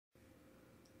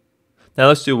Now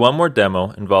let's do one more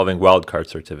demo involving wildcard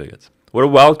certificates. What a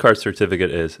wildcard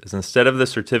certificate is instead of the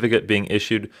certificate being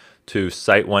issued to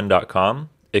site1.com,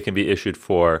 it can be issued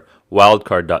for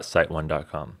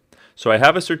wildcard.site1.com. So I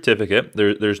have a certificate.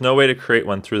 There's no way to create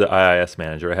one through the IIS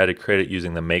manager. I had to create it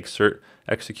using the makecert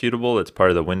executable that's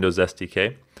part of the Windows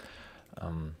SDK.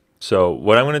 So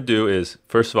what I'm going to do is,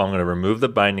 first of all, I'm going to remove the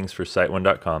bindings for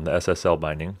site1.com, the SSL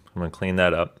binding. I'm going to clean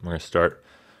that up. We're going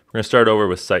to start over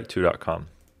with site2.com.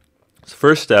 So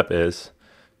first step is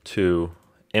to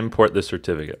import the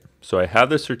certificate. So I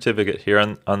have the certificate here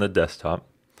on the desktop.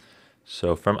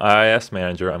 So from IIS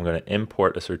Manager, I'm going to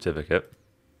import a certificate.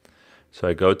 So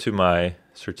I go to my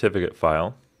certificate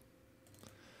file.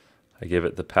 I give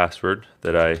it the password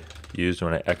that I used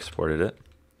when I exported it.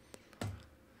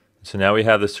 So now we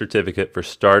have the certificate for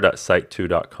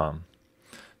star.site2.com.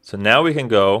 So now we can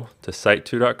go to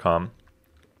site2.com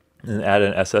and add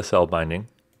an SSL binding.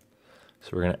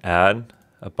 So we're going to add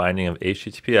a binding of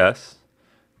HTTPS.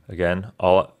 Again,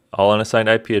 all unassigned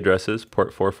IP addresses,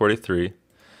 port 443.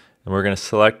 And we're going to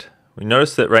select, we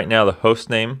notice that right now the host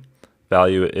name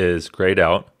value is grayed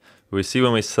out. We see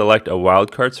when we select a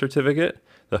wildcard certificate,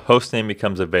 the host name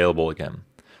becomes available again.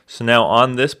 So now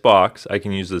on this box, I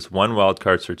can use this one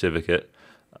wildcard certificate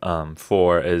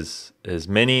for as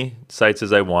many sites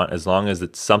as I want, as long as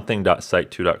it's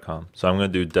something.site2.com. So I'm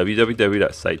going to do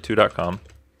www.site2.com.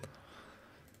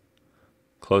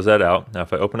 Close that out. Now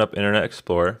if I open up Internet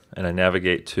Explorer and I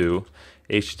navigate to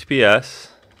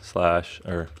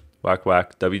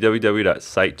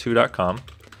https://www.site2.com,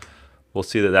 we'll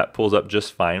see that that pulls up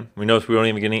just fine. We notice we don't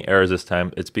even get any errors this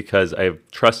time. It's because I've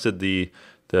trusted the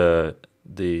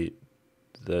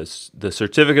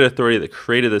certificate authority that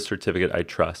created this certificate. I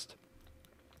trust.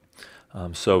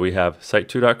 So we have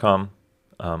site2.com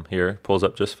here, pulls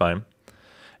up just fine.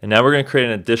 And now we're going to create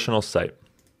an additional site.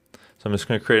 So I'm just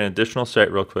going to create an additional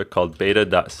site real quick called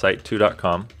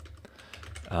beta.site2.com.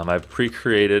 I've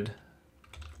pre-created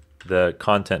the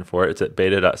content for it. It's at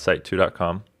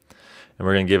beta.site2.com. And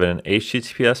we're going to give it an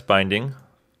HTTPS binding.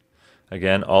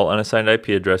 Again, all unassigned IP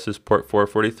addresses, port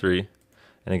 443.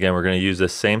 And again, we're going to use the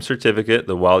same certificate,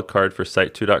 the wildcard for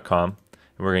site2.com.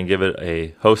 And we're going to give it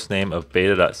a host name of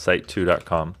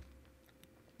beta.site2.com.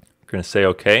 We're going to say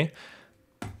OK.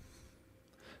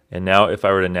 And now if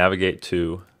I were to navigate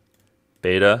to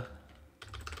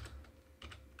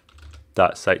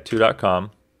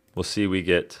beta.site2.com, we'll see we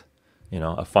get,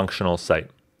 a functional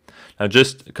site. Now,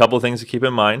 just a couple of things to keep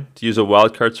in mind. To use a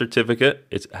wildcard certificate,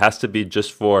 it has to be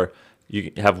just for,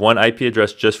 you have one IP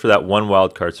address just for that one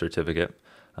wildcard certificate.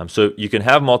 So you can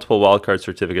have multiple wildcard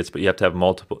certificates, but you have to have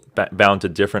multiple bound to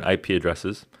different IP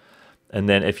addresses. And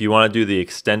then if you want to do the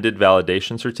extended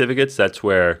validation certificates, that's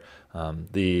where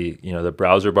the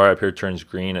browser bar up here turns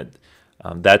green.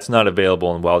 That's not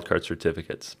available in wildcard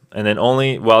certificates. And then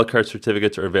only wildcard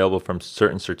certificates are available from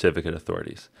certain certificate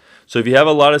authorities. So if you have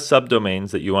a lot of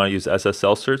subdomains that you want to use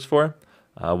SSL certs for,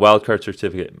 wildcard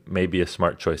certificate may be a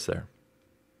smart choice there.